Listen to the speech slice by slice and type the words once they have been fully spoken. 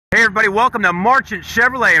Hey everybody, welcome to Marchant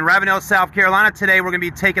Chevrolet in Ravenel, South Carolina. Today we're going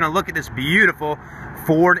to be taking a look at this beautiful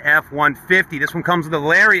Ford F-150. This one comes with a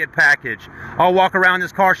Lariat package. I'll walk around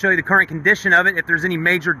this car, show you the current condition of it. If there's any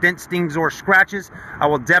major dents, stings, or scratches, I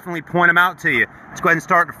will definitely point them out to you. Let's go ahead and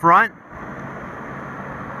start the front.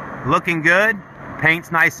 Looking good.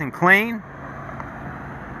 Paint's nice and clean.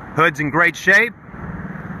 Hood's in great shape.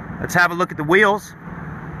 Let's have a look at the wheels.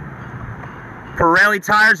 Pirelli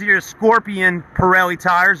tires, these are Scorpion Pirelli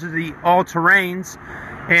tires, these are the all-terrains.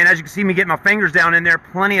 And as you can see me get my fingers down in there,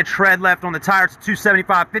 plenty of tread left on the tire. It's a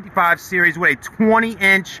 275/55 series with a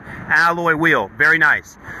 20-inch alloy wheel. Very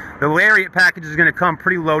nice. The Lariat package is going to come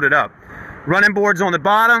pretty loaded up. Running boards on the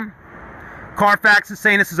bottom. Carfax is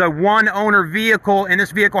saying this is a one-owner vehicle, and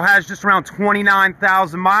this vehicle has just around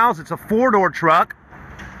 29,000 miles. It's a four-door truck,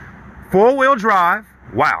 four-wheel drive.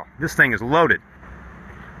 Wow, this thing is loaded.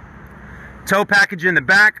 Tow package in the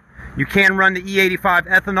back. You can run the E85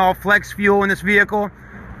 ethanol flex fuel in this vehicle.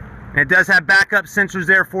 And it does have backup sensors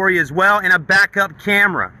there for you as well, and a backup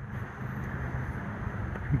camera.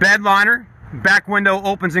 Bed liner. Back window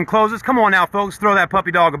opens and closes. Come on now, folks, throw that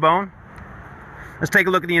puppy dog a bone. Let's take a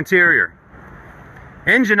look at the interior.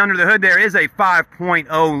 Engine under the hood there is a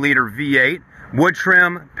 5.0 liter V8. Wood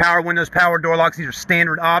trim, power windows, power door locks. These are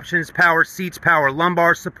standard options. Power seats, power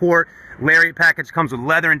lumbar support. Lariat package comes with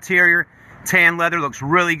leather interior. Tan leather, looks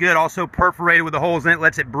really good. Also perforated with the holes in it,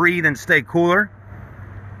 lets it breathe and stay cooler.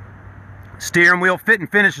 Steering wheel fit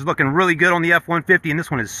and finish is looking really good on the F-150, and this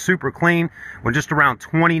one is super clean with just around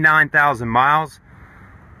 29,000 miles.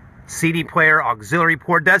 CD player, auxiliary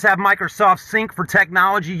port. Does have Microsoft Sync for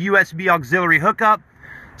technology, USB auxiliary hookup.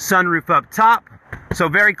 Sunroof up top. So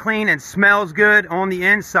very clean and smells good on the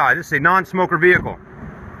inside. This is a non-smoker vehicle.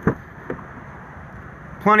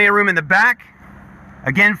 Plenty of room in the back.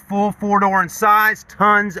 Again, full four-door in size,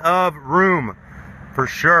 tons of room for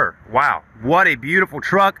sure. Wow, what a beautiful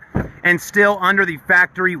truck, and still under the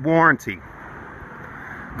factory warranty.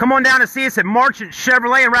 Come on down to see us at Marchant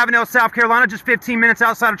Chevrolet in Ravenel, South Carolina, just 15 minutes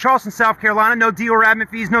outside of Charleston, South Carolina. No dealer admin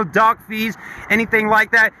fees, no dock fees, anything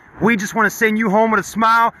like that. We just want to send you home with a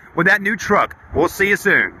smile with that new truck. We'll see you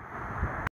soon.